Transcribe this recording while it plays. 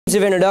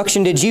of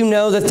introduction, did you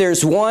know that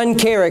there's one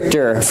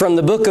character from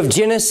the book of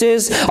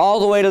Genesis all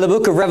the way to the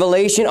book of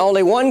Revelation,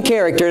 only one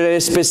character that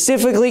is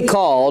specifically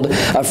called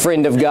a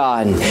friend of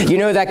God? You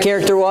know who that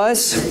character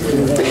was?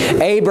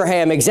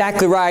 Abraham,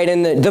 exactly right.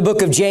 In the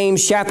book of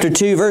James chapter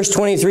 2 verse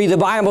 23, the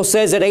Bible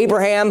says that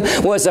Abraham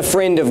was a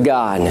friend of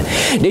God.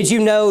 Did you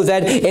know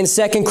that in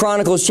 2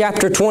 Chronicles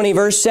chapter 20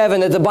 verse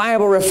 7 that the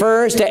Bible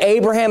refers to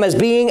Abraham as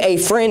being a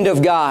friend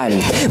of God?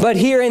 But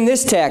here in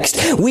this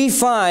text, we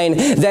find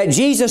that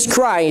Jesus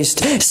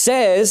Christ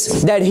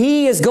says that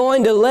He is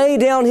going to lay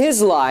down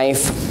His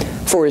life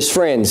for His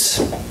friends.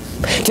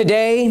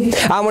 Today,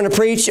 I want to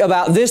preach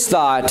about this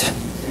thought: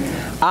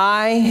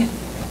 I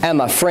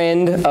am a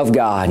friend of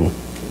God.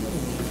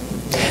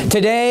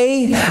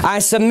 Today, I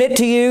submit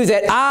to you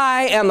that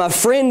I am a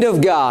friend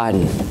of God,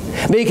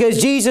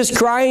 because Jesus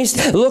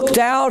Christ looked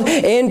out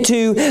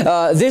into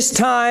this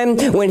time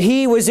when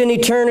He was in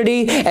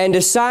eternity and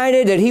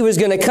decided that He was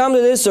going to come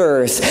to this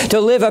earth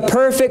to live a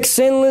perfect,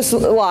 sinless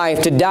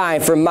life, to die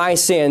for my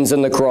sins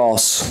on the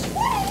cross.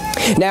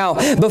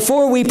 Now,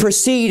 before we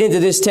proceed into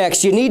this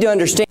text, you need to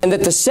understand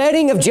that the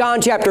setting of John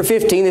chapter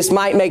 15, this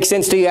might make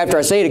sense to you after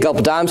I say it a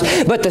couple times,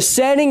 but the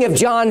setting of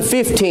John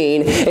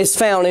 15 is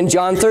found in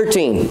John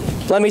 13.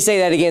 Let me say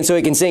that again so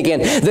it can sink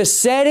in. The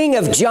setting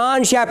of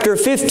John chapter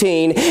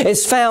 15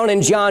 is found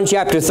in John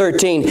chapter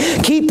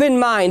 13. Keep in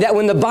mind that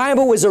when the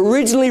Bible was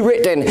originally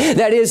written,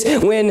 that is,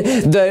 when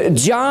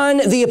John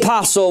the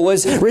Apostle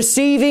was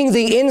receiving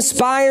the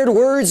inspired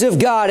words of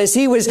God, as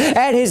he was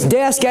at his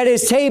desk, at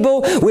his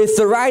table with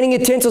the writing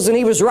utensils, and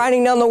he was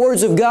writing down the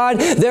words of God,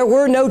 there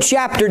were no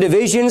chapter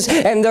divisions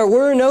and there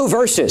were no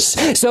verses.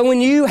 So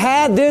when you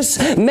had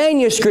this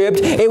manuscript,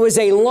 it was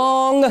a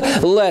long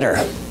letter.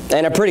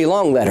 And a pretty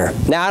long letter.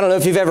 Now, I don't know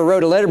if you've ever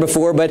wrote a letter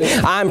before, but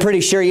I'm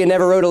pretty sure you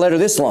never wrote a letter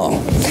this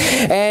long.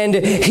 And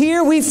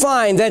here we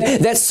find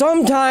that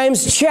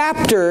sometimes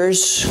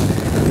chapters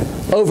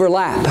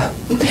overlap.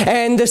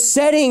 And the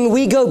setting,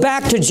 we go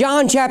back to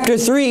John chapter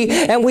 3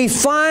 and we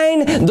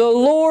find the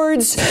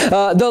Lord's,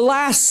 the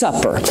Last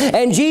Supper.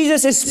 And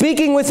Jesus is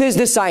speaking with His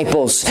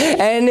disciples.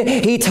 And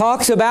He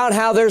talks about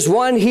how there's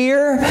one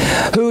here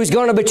who's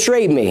going to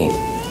betray me.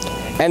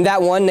 And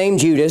that one named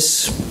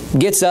Judas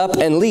gets up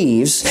and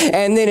leaves.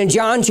 And then in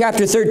John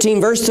chapter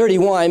 13 verse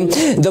 31,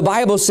 the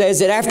Bible says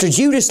that after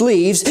Judas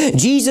leaves,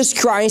 Jesus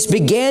Christ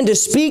began to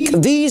speak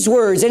these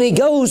words. And He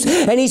goes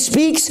and He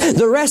speaks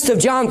the rest of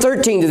John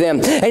 13 to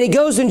them. And He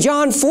goes in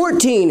John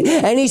 14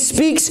 and He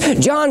speaks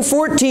John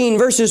 14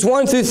 verses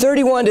 1 through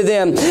 31 to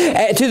them,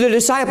 to the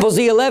disciples,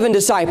 the 11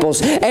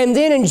 disciples. And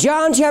then in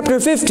John chapter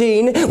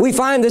 15, we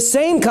find the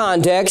same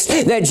context,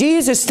 that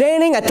Jesus is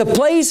standing at the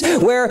place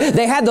where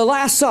they had the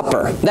Last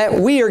Supper that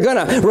we are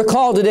going to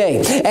recall today.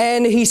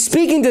 And He's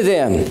speaking to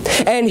them.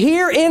 And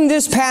here in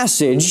this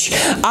passage,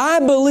 I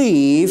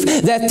believe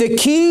that the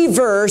key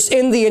verse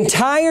in the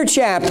entire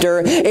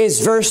chapter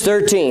is verse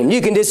 13. You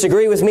can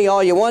disagree with me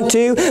all you want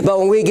to, but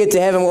when we get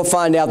to heaven, we'll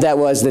find out that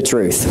was the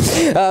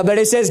truth. But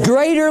it says,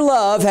 "Greater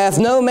love hath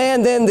no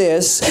man than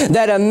this,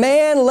 that a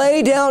man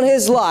lay down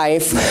his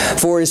life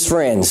for his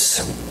friends."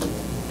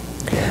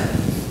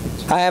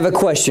 I have a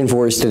question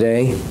for us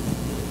today.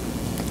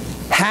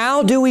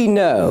 How do we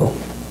know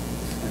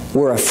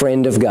we're a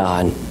friend of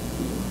God?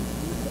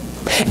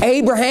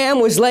 Abraham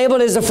was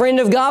labeled as a friend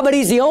of God, but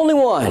he's the only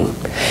one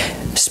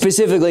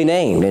specifically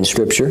named in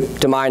Scripture,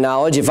 to my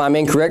knowledge. If I'm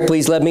incorrect,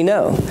 please let me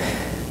know.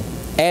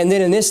 And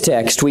then in this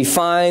text, we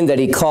find that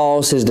He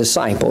calls His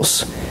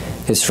disciples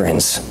His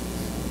friends.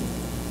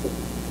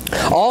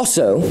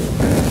 Also,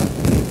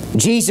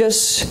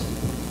 Jesus,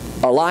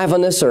 alive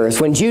on this earth,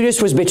 when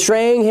Judas was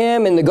betraying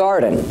Him in the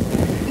garden,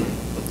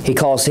 He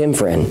calls him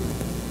friend.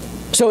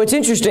 So it's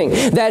interesting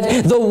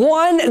that the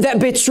one that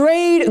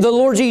betrayed the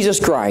Lord Jesus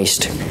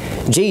Christ,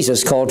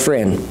 Jesus called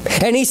friend.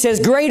 And He says,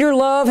 "Greater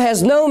love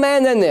has no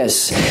man than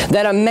this,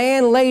 that a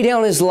man lay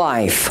down his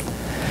life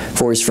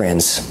for his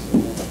friends."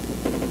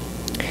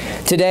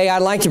 Today,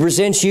 I'd like to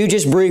present to you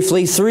just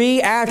briefly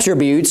 3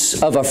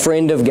 attributes of a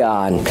friend of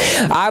God.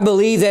 I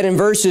believe that in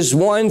verses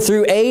 1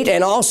 through 8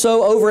 and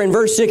also over in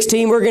verse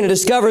 16, we're going to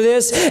discover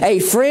this: a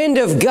friend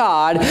of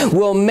God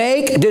will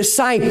make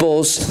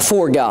disciples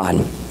for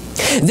God.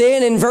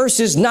 Then in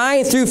verses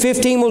 9 through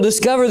 15, we'll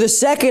discover the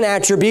second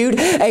attribute: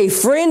 a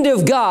friend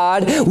of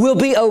God will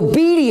be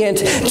obedient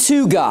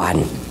to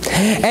God.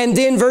 And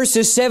then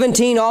verses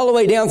 17 all the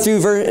way down through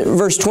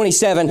verse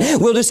 27,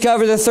 we'll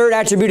discover the third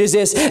attribute is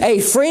this: a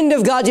friend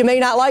of God, you may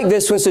not like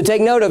this one, so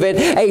take note of it,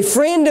 a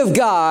friend of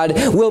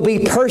God will be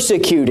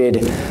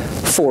persecuted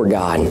for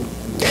God.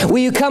 Will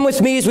you come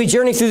with me as we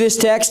journey through this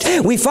text?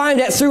 We find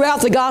that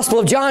throughout the Gospel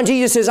of John,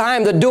 Jesus says, "I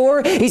am the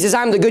door." He says,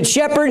 "I'm the good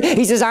shepherd."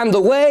 He says, "I'm the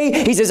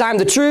way." He says, "I'm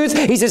the truth."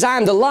 He says,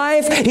 "I'm the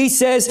life." He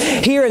says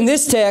here in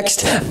this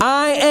text,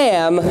 "I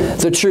am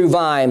the true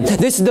vine."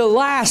 This is the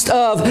last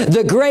of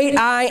the great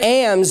I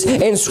ams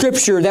in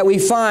Scripture that we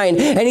find.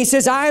 And He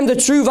says, "I am the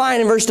true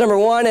vine" in verse number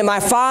 1, "and my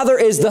Father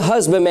is the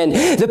husbandman."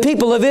 The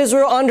people of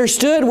Israel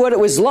understood what it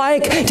was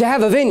like to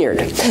have a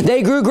vineyard.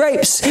 They grew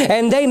grapes,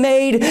 and they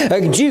made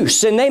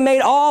juice, and they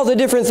made all the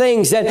different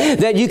things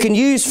that you can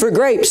use for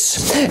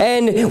grapes.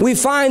 And we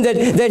find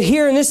that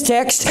here in this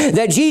text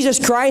that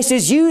Jesus Christ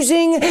is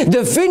using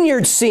the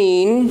vineyard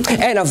scene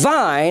and a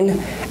vine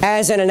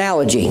as an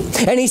analogy.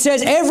 And he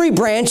says, every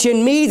branch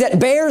in me that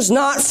bears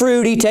not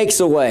fruit, he takes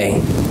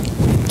away.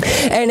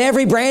 And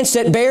every branch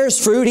that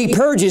bears fruit, he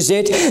purges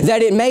it,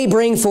 that it may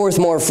bring forth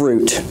more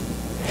fruit.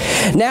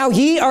 Now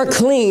ye are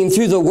clean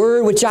through the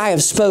word which I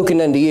have spoken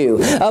unto you.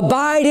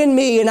 Abide in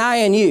me, and I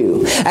in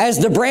you. As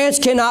the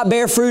branch cannot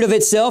bear fruit of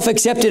itself,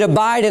 except it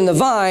abide in the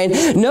vine,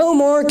 no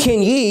more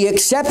can ye,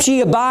 except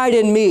ye abide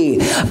in me.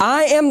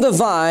 I am the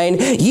vine,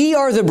 ye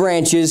are the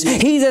branches.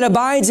 He that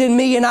abides in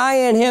me, and I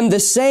in him, the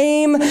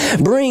same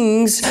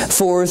brings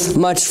forth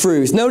much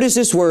fruit. Notice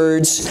this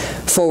words,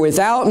 for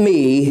without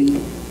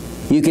me,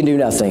 you can do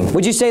nothing.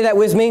 Would you say that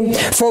with me?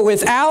 For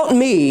without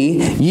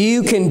me,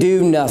 you can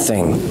do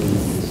nothing.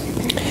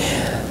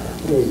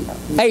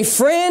 A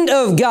friend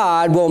of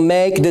God will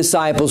make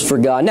disciples for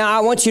God. Now,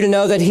 I want you to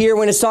know that here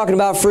when it's talking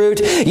about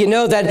fruit, you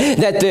know that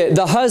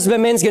the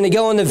husbandman's going to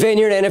go in the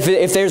vineyard, and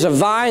if there's a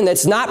vine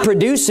that's not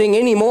producing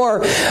any more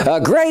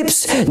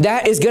grapes,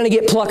 that is going to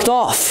get plucked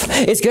off.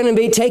 It's going to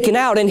be taken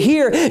out. And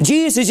here,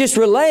 Jesus is just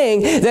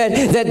relaying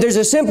that there's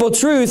a simple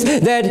truth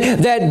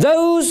that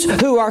those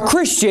who are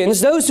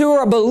Christians, those who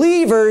are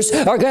believers,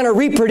 are going to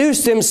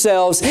reproduce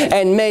themselves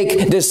and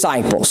make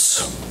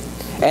disciples.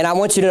 And I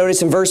want you to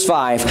notice in verse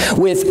 5,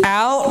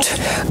 without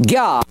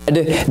God,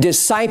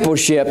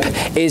 discipleship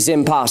is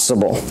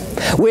impossible.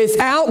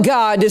 Without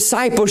God,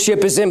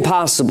 discipleship is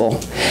impossible.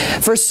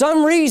 For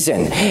some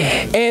reason,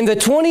 in the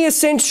 20th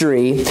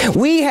century,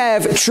 we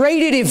have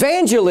traded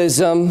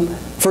evangelism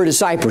for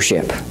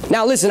discipleship.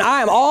 Now listen,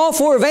 I am all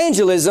for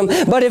evangelism,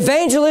 but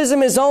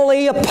evangelism is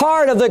only a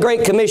part of the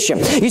Great Commission.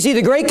 You see,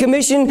 the Great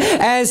Commission,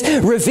 as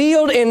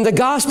revealed in the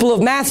Gospel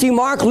of Matthew,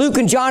 Mark, Luke,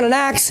 and John, and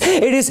Acts,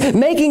 it is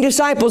making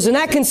disciples, and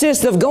that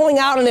consists of going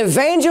out and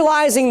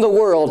evangelizing the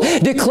world,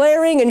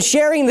 declaring and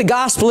sharing the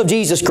gospel of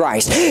Jesus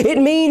Christ. It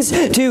means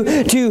to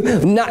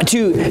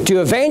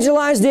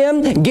evangelize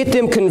them, get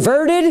them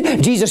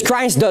converted. Jesus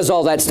Christ does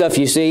all that stuff,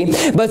 you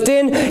see. But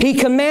then He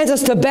commands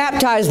us to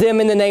baptize them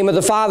in the name of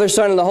the Father,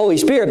 Son, and the Holy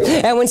Spirit.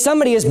 And when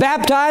somebody is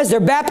baptized, they're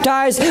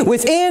baptized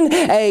within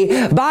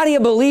a body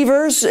of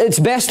believers. It's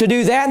best to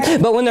do that.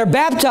 But when they're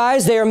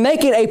baptized, they are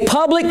making a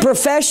public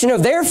profession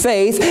of their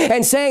faith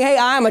and saying, hey,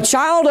 I am a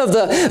child of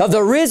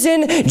the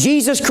risen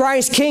Jesus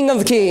Christ, King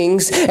of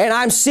Kings, and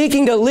I'm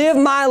seeking to live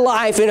my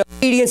life in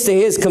obedience to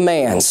His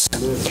commands.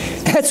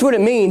 That's what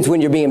it means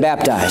when you're being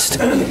baptized.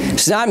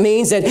 It not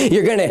means that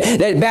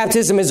that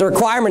baptism is a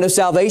requirement of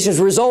salvation, it's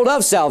a result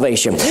of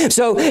salvation.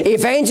 So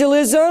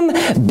evangelism,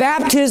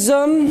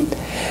 baptism,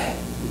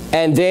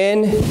 and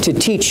then to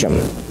teach them.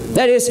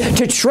 That is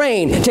to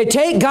train, to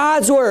take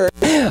God's word.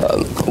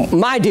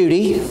 My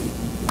duty,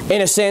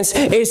 in a sense,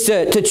 is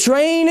to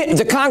train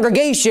the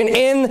congregation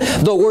in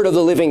the word of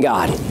the living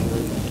God.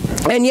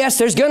 And yes,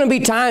 there's going to be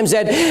times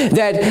that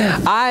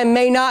I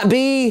may not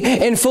be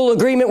in full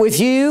agreement with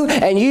you,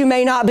 and you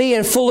may not be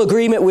in full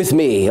agreement with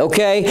me,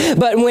 okay?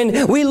 But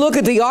when we look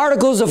at the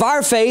articles of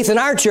our faith in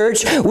our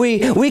church,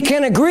 we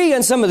can agree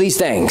on some of these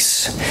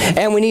things,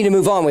 and we need to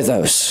move on with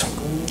those.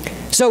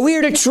 So we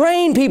are to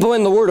train people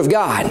in the Word of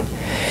God,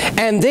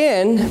 and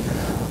then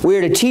we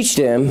are to teach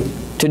them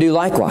to do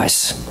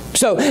likewise.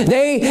 So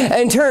they,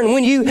 in turn,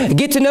 when you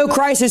get to know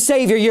Christ as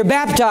Savior, you're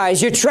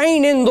baptized, you're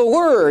trained in the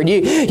Word.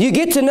 You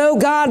get to know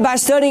God by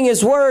studying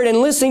His Word and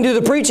listening to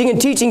the preaching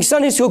and teaching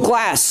Sunday school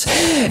class.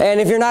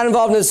 And if you're not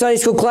involved in the Sunday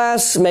school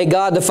class, may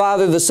God the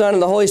Father, the Son,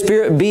 and the Holy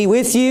Spirit be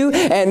with you,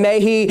 and may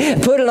He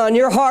put it on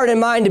your heart and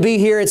mind to be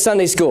here at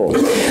Sunday school.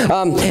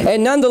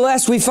 And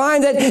nonetheless, we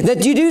find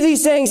that you do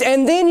these things,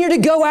 and then you're to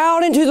go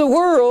out into the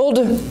world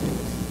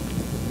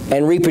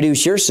and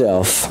reproduce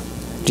yourself,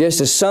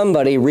 just as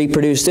somebody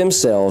reproduced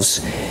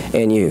themselves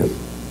in you.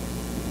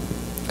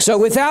 So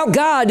without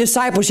God,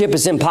 discipleship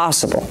is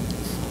impossible.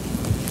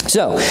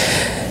 So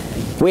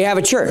we have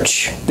a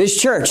church. This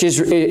church is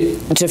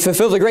to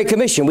fulfill the Great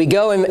Commission. We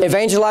go and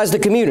evangelize the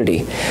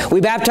community. We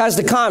baptize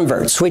the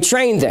converts. We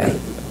train them.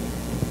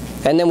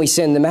 And then we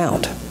send them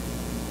out.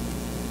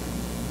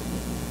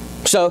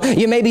 So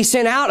you may be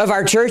sent out of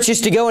our church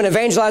just to go and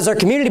evangelize our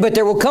community, but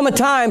there will come a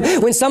time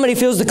when somebody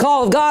feels the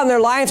call of God in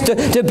their life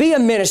to be a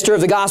minister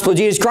of the gospel of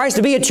Jesus Christ,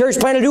 to be a church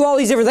planter, to do all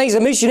these different things,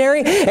 a missionary,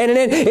 and then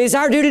it is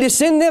our duty to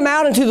send them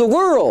out into the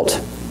world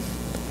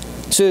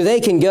so that they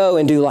can go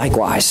and do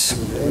likewise.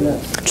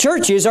 Amen.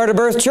 Churches are to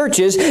birth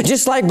churches,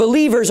 just like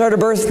believers are to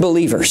birth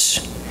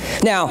believers.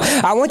 Now,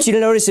 I want you to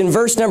notice in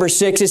verse number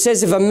 6, it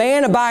says, if a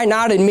man abide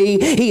not in me,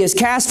 he is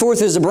cast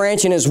forth as a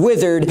branch and is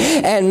withered,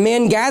 and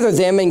men gather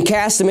them and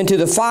cast them into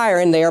the fire,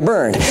 and they are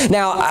burned.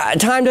 Now,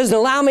 time doesn't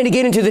allow me to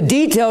get into the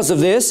details of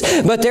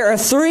this, but there are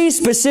three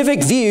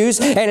specific views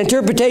and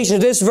interpretations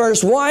of this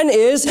verse. One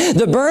is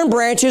the burned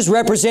branches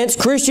represents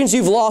Christians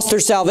who've lost their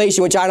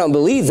salvation, which I don't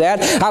believe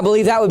that. I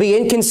believe that would be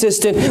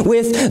inconsistent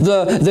with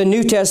the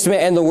New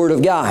Testament and the Word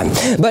of God.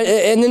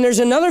 And then there's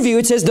another view.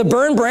 It says the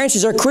burned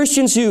branches are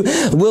Christians who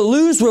will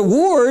lose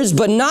rewards,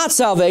 but not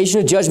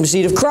salvation, the judgment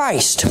seat of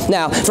Christ.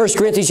 Now, 1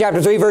 Corinthians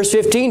chapter 3, verse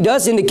 15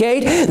 does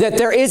indicate that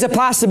there is a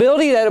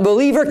possibility that a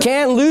believer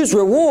can lose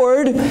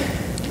reward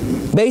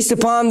based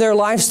upon their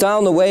lifestyle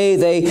and the way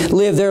they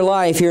live their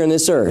life here on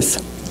this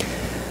earth.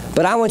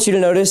 But I want you to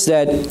notice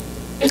that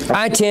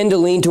I tend to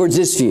lean towards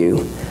this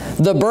view.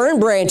 The burned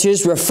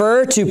branches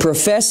refer to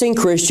professing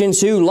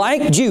Christians who,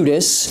 like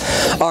Judas,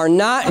 are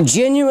not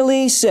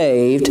genuinely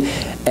saved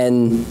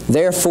and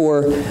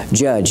therefore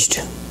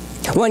judged.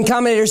 One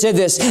commentator said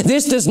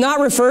this does not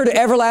refer to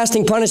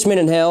everlasting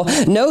punishment in hell.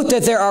 Note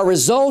that there are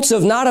results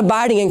of not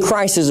abiding in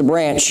Christ as a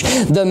branch.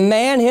 The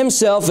man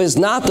himself is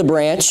not the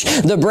branch.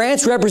 The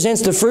branch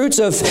represents the fruits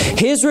of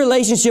his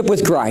relationship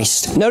with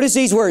Christ. Notice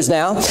these words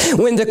now.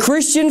 When the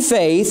Christian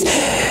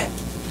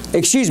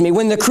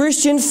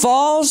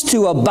falls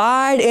to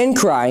abide in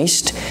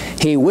Christ,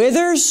 he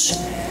withers,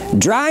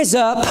 dries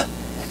up,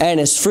 and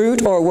his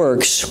fruit or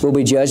works will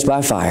be judged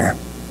by fire.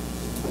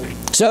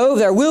 So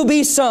there will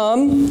be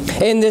some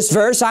in this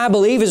verse, I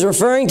believe, is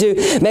referring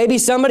to maybe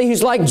somebody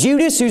who's like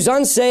Judas, who's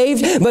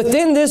unsaved. But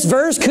then this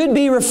verse could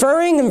be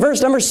referring, in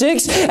verse number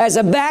 6, as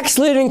a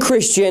backslidden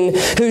Christian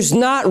who's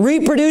not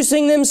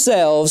reproducing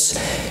themselves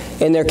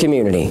in their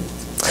community.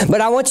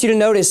 But I want you to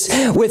notice,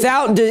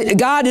 without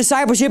God,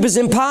 discipleship is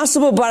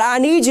impossible. But I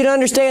need you to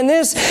understand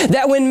this,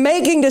 that when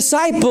making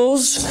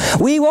disciples,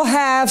 we will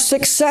have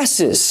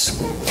successes.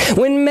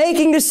 When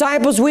making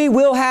disciples, we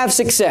will have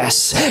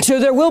success. So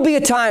there will be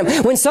a time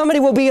when somebody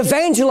will be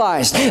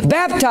evangelized,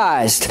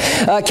 baptized,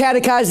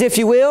 catechized, if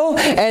you will,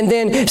 and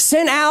then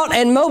sent out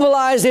and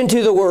mobilized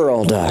into the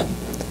world.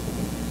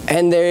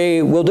 And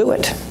they will do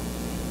it.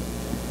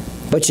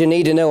 But you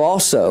need to know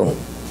also,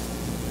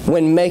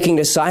 when making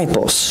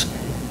disciples,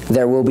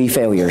 there will be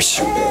failures.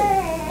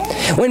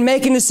 When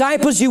making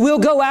disciples, you will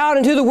go out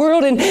into the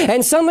world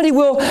and somebody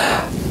will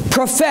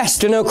profess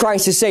to know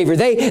Christ as Savior.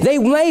 They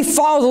may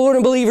follow the Lord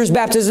in believers'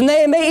 baptism.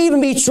 They may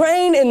even be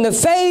trained in the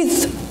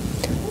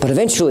faith. But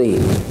eventually,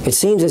 it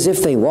seems as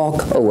if they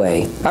walk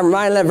away. I'm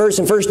reminded of that verse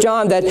in 1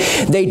 John that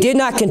they did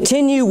not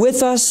continue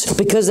with us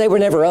because they were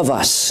never of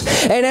us.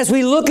 And as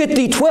we look at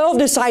the 12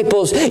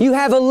 disciples, you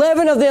have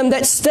 11 of them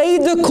that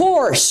stayed the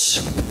course.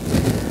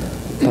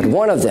 But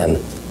one of them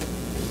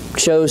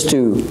chose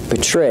to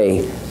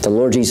betray the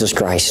Lord Jesus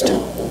Christ.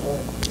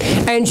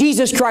 And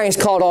Jesus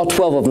Christ called all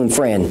 12 of them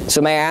friend. So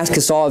may I ask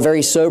us all a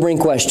very sobering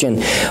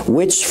question.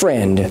 Which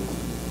friend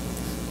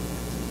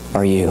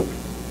are you?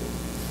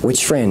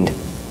 Which friend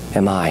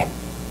am I?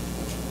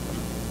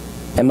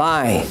 Am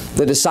I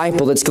the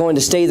disciple that's going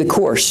to stay the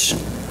course?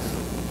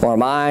 Or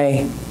am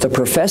I the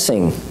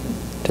professing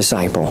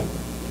disciple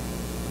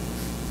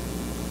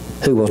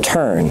who will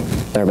turn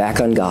their back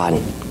on God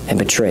and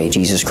betray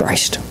Jesus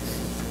Christ?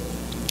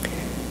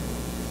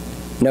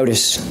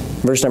 Notice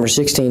verse number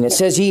 16. It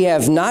says, "Ye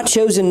have not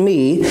chosen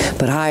me,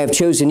 but I have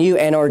chosen you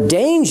and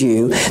ordained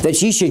you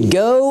that ye should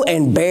go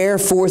and bear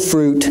forth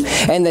fruit,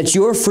 and that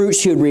your fruit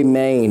should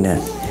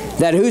remain.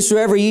 That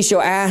whatsoever ye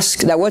shall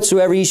ask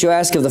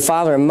of the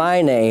Father in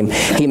my name,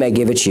 he may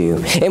give it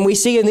you." And we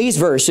see in these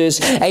verses,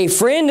 a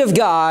friend of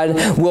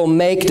God will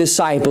make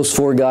disciples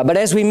for God. But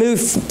as we move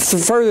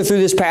further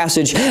through this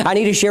passage, I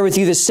need to share with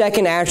you the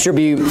second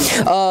attribute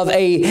of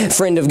a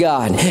friend of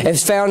God.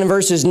 It's found in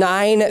verses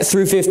 9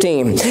 through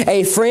 15.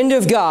 A friend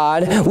of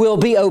God will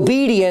be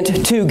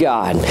obedient to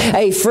God.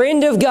 A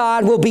friend of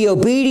God will be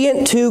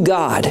obedient to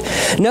God.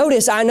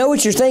 Notice, I know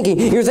what you're thinking.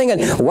 You're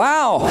thinking,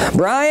 wow,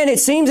 Bryan, it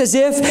seems as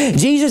if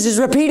Jesus is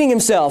repeating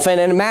himself,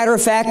 and as a matter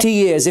of fact,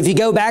 he is. If you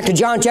go back to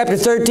John chapter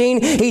 13,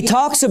 he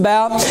talks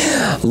about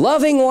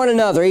loving one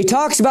another. He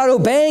talks about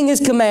obeying his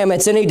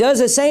commandments, and he does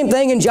the same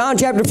thing in John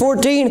chapter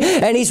 14,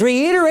 and he's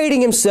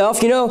reiterating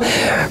himself. You know,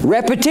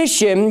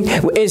 repetition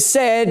is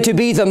said to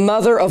be the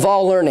mother of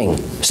all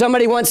learning.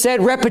 Somebody once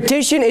said,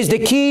 repetition is the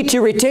key to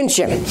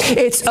retention.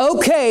 It's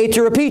okay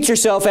to repeat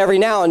yourself every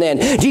now and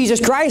then. Jesus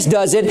Christ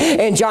does it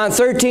in John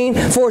 13,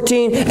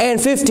 14,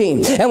 and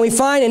 15. And we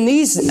find in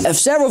these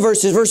several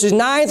verses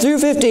 9 through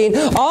 15,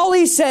 all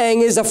he's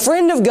saying is a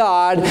friend of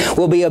God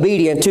will be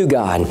obedient to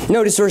God.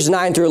 Notice verses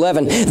 9 through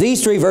 11.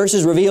 These three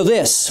verses reveal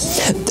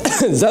this.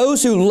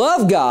 Those who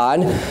love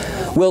God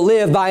will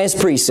live by his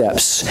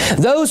precepts.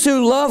 Those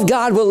who love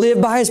God will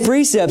live by his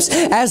precepts.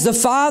 As the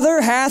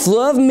Father hath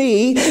loved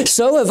me,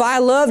 so have I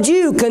loved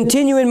you.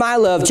 Continue in my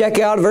love. Check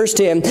out verse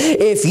 10.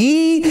 If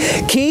ye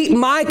keep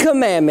my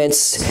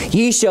commandments,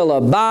 ye shall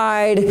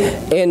abide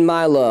in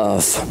my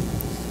love.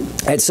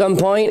 At some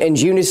point in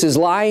Judas's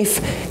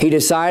life, he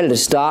decided to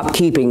stop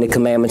keeping the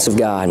commandments of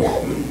God.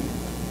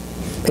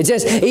 It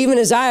says, even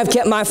as I have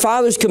kept my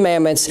Father's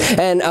commandments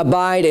and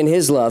abide in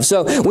his love.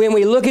 So when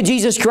we look at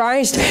Jesus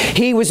Christ,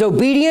 he was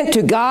obedient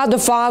to God the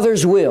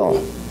Father's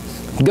will.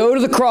 Go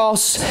to the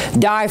cross,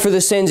 die for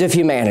the sins of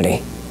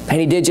humanity. And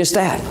he did just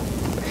that.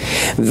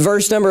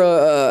 Verse number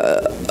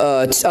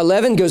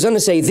 11 goes on to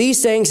say,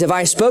 "These things have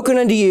I spoken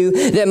unto you,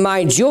 that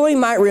my joy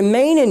might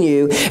remain in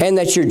you, and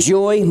that your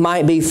joy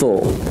might be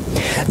full."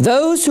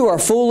 Those who are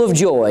full of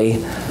joy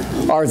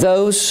are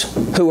those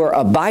who are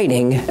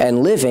abiding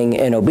and living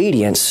in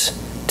obedience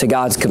to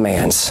God's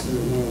commands.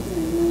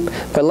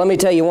 But let me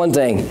tell you one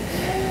thing.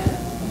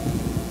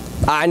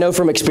 I know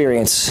from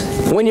experience,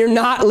 when you're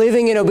not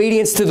living in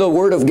obedience to the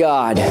Word of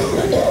God,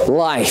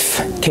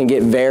 life can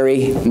get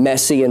very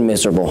messy and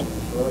miserable.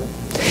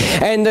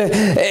 And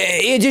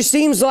it just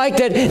seems like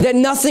that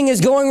nothing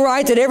is going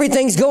right, that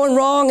everything's going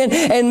wrong.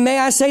 And may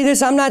I say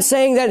this, I'm not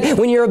saying that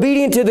when you're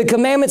obedient to the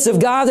commandments of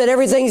God that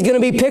everything's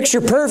going to be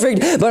picture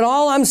perfect. But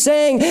all I'm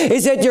saying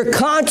is that your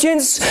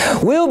conscience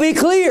will be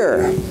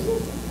clear.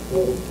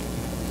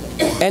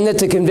 And that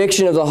the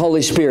conviction of the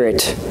Holy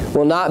Spirit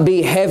will not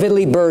be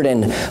heavily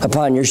burdened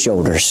upon your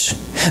shoulders.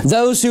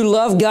 Those who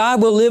love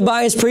God will live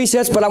by His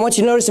precepts. But I want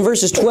you to notice in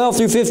verses 12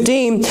 through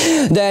 15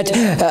 that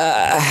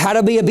how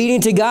to be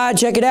obedient to God.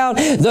 Check it out.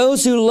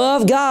 Those who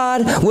love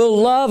God will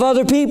love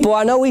other people.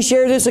 I know we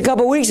shared this a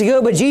couple weeks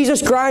ago, but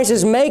Jesus Christ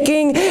is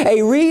making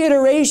a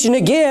reiteration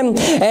again.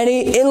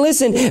 And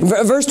listen,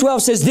 verse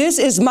 12 says, "This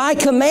is my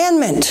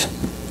commandment,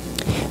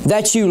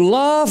 that you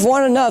love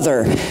one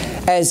another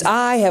as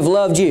I have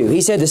loved you."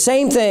 He said the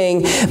same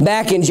thing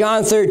back in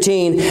John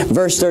 13,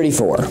 verse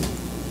 34.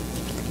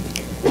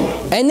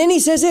 And then He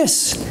says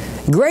this,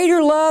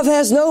 "Greater love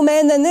has no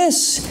man than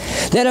this,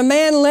 that a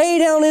man lay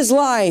down his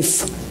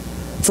life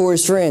for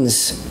his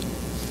friends."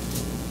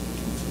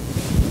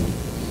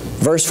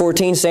 Verse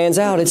 14 stands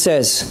out. It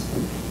says,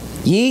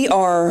 "Ye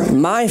are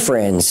my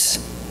friends,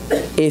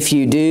 if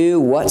you do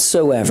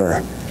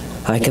whatsoever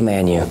I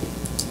command you.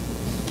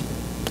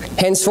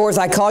 Henceforth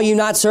I call you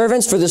not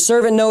servants, for the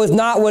servant knoweth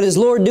not what his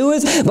Lord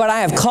doeth, but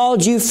I have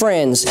called you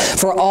friends,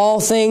 for all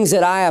things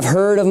that I have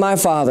heard of my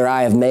Father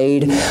I have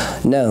made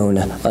known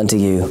unto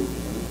you."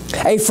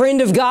 A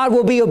friend of God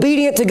will be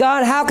obedient to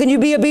God. How can you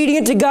be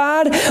obedient to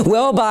God?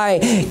 Well, by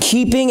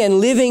keeping and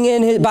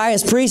living by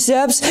His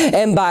precepts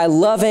and by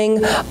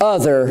loving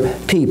other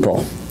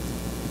people.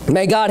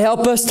 May God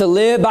help us to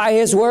live by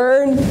His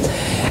Word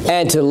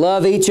and to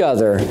love each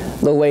other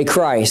the way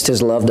Christ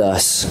has loved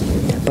us.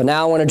 But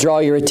now I want to draw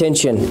your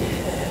attention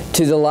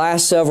to the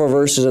last several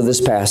verses of this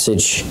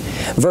passage.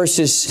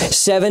 Verses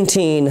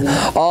 17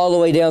 all the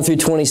way down through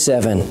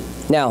 27.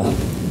 Now,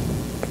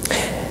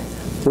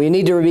 we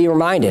need to be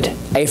reminded,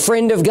 a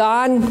friend of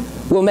God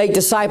will make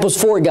disciples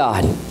for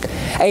God.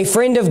 A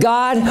friend of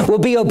God will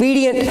be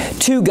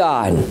obedient to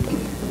God.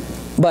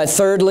 But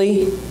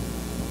thirdly,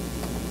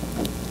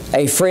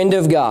 a friend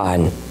of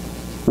God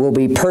will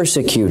be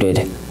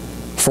persecuted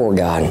for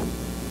God.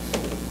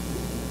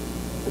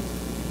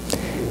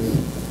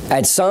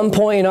 At some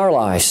point in our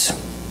lives,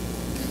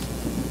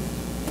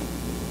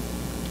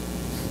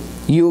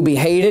 you will be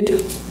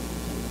hated,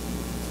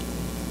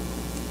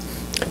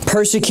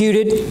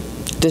 persecuted,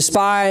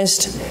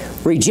 despised,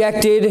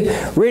 rejected,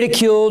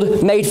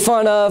 ridiculed, made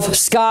fun of,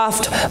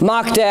 scoffed,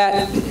 mocked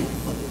at,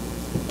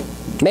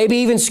 maybe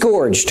even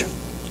scourged,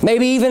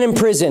 maybe even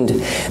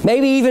imprisoned,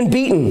 maybe even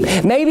beaten,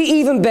 maybe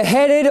even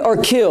beheaded or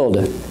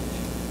killed,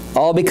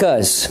 all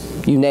because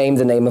you named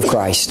the name of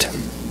Christ.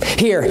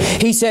 Here,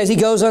 he says, he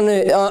goes on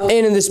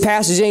in this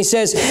passage and he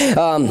says,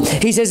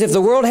 if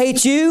the world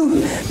hates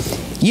you,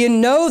 you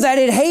know that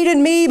it hated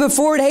me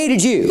before it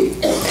hated you.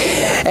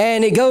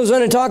 And it goes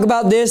on to talk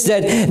about this,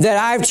 that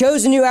I've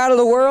chosen you out of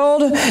the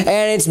world,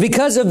 and it's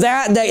because of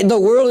that the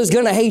world is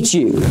going to hate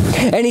you.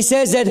 And he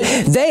says that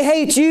they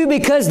hate you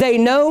because they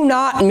know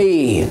not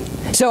me.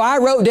 So I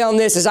wrote down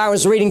this as I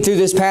was reading through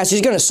this passage.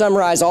 He's going to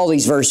summarize all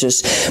these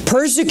verses.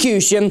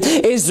 Persecution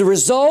is the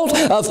result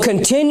of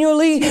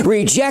continually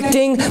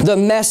rejecting the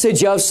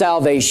message of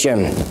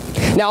salvation.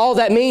 Now, all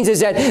that means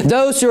is that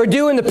those who are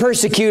doing the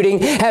persecuting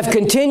have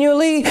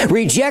continually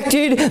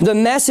rejected the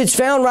message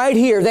found right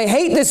here. They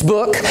hate this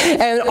book,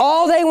 and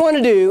all they want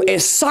to do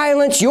is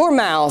silence your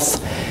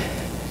mouth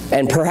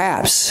and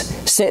perhaps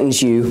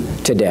sentence you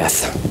to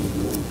death.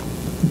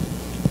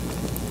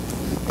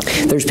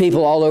 There's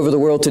people all over the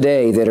world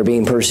today that are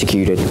being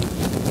persecuted.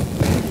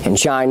 In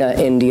China,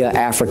 India,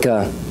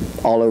 Africa,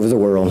 all over the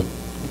world.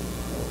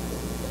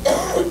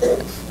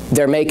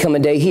 There may come a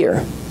day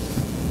here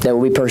that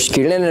will be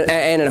persecuted.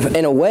 And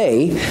in a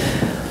way,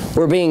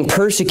 we're being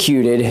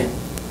persecuted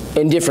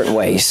in different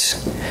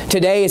ways.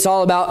 Today, it's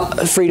all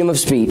about freedom of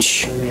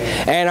speech.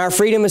 And our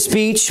freedom of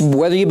speech,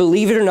 whether you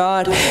believe it or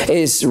not,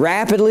 is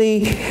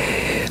rapidly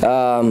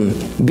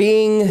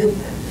being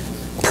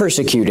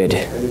persecuted.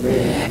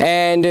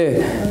 And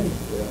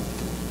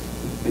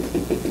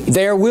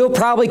there will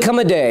probably come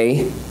a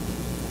day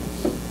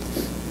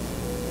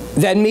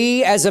that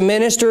me as a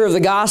minister of the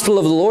gospel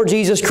of the Lord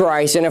Jesus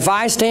Christ, and if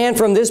I stand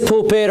from this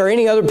pulpit or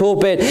any other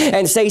pulpit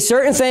and say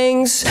certain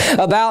things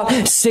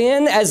about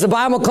sin, as the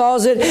Bible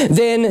calls it,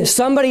 then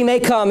somebody may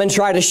come and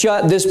try to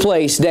shut this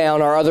place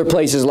down or other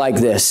places like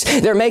this.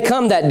 There may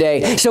come that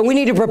day. So we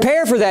need to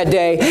prepare for that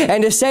day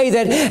and to say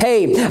that,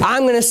 hey,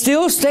 I'm going to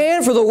still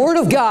stand for the Word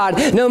of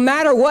God no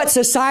matter what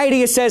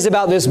society says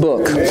about this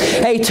book.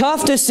 Hey,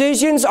 tough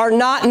decisions are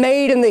not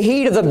made in the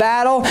heat of the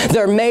battle.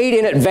 They're made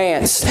in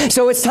advance.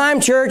 So it's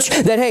time, church,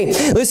 church, that, hey,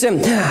 listen,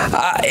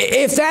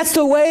 if that's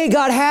the way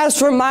God has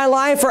for my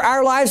life, for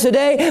our lives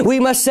today, we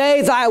must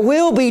say, thy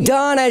will be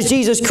done, as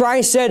Jesus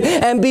Christ said,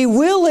 and be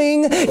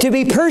willing to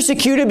be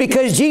persecuted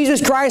because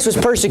Jesus Christ was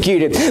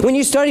persecuted. When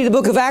you study the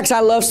book of Acts, I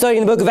love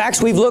studying the book of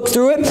Acts. We've looked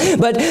through it.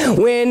 But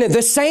when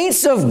the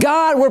saints of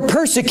God were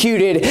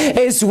persecuted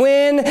is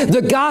when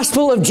the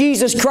gospel of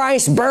Jesus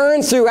Christ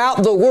burned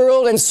throughout the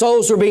world and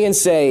souls were being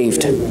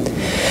saved.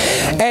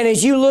 And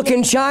as you look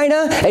in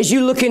China, as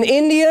you look in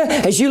India,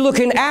 as you look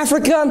in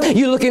Africa,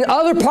 you look in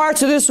other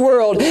parts of this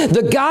world,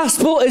 the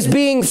gospel is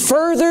being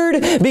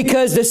furthered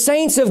because the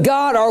saints of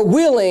God are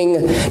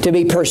willing to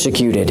be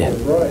persecuted.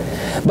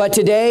 But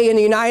today in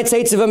the United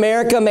States of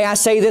America, may I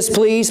say this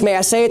please? May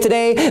I say it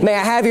today? May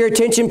I have your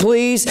attention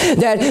please?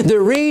 That the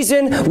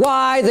reason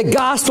why the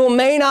gospel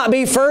may not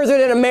be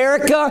furthered in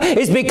America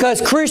is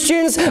because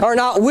Christians are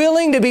not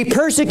willing to be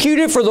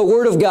persecuted for the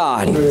Word of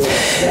God.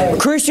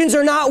 Christians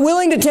are not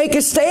willing to take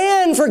a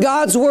stand for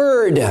God's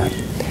Word.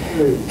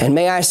 And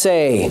may I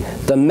say,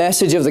 the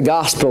message of the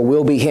gospel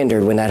will be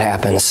hindered when that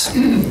happens.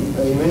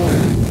 Amen.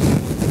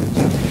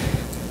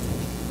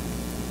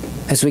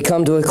 As we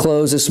come to a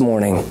close this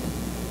morning,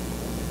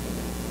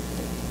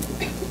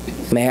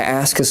 may I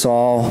ask us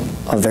all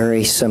a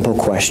very simple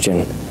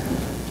question.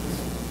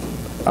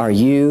 Are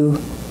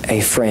you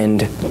a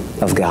friend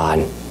of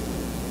God?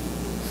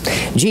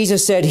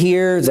 Jesus said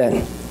here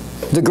that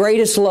the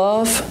greatest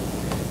love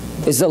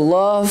is the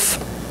love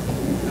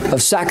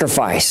of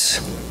sacrifice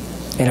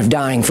and of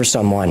dying for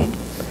someone.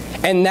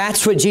 And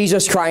that's what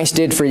Jesus Christ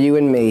did for you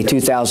and me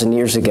 2,000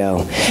 years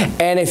ago.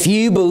 And if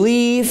you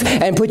believe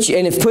and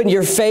if putting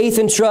your faith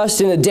and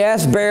trust in the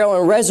death, burial,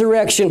 and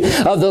resurrection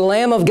of the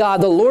Lamb of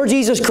God, the Lord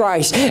Jesus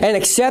Christ, and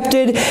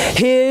accepted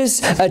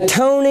His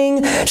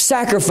atoning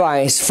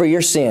sacrifice for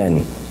your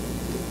sin,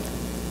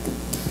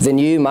 then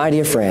you, my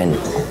dear friend,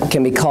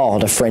 can be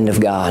called a friend of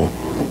God.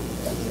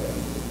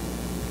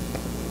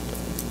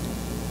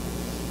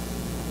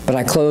 But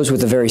I close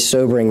with a very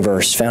sobering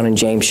verse found in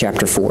James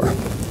chapter 4.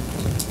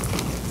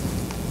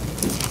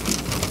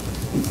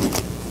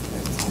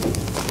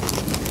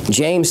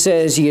 James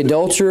says, ye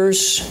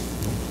adulterers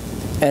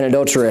and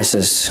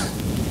adulteresses,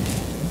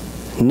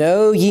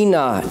 know ye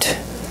not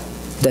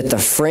that the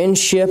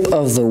friendship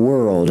of the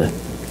world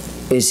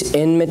is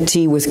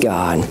enmity with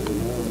God?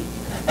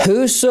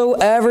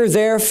 Whosoever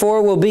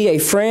therefore will be a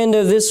friend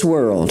of this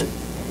world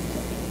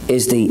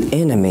is the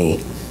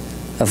enemy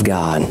of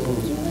God.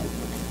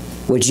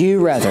 Would you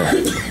rather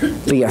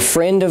be a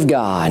friend of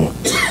God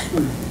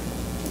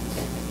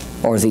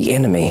or the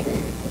enemy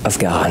of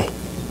God?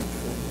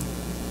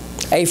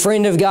 A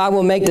friend of God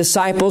will make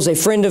disciples. A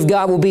friend of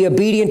God will be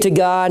obedient to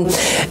God.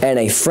 And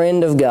a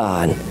friend of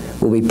God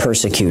will be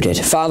persecuted.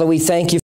 Father, we thank you.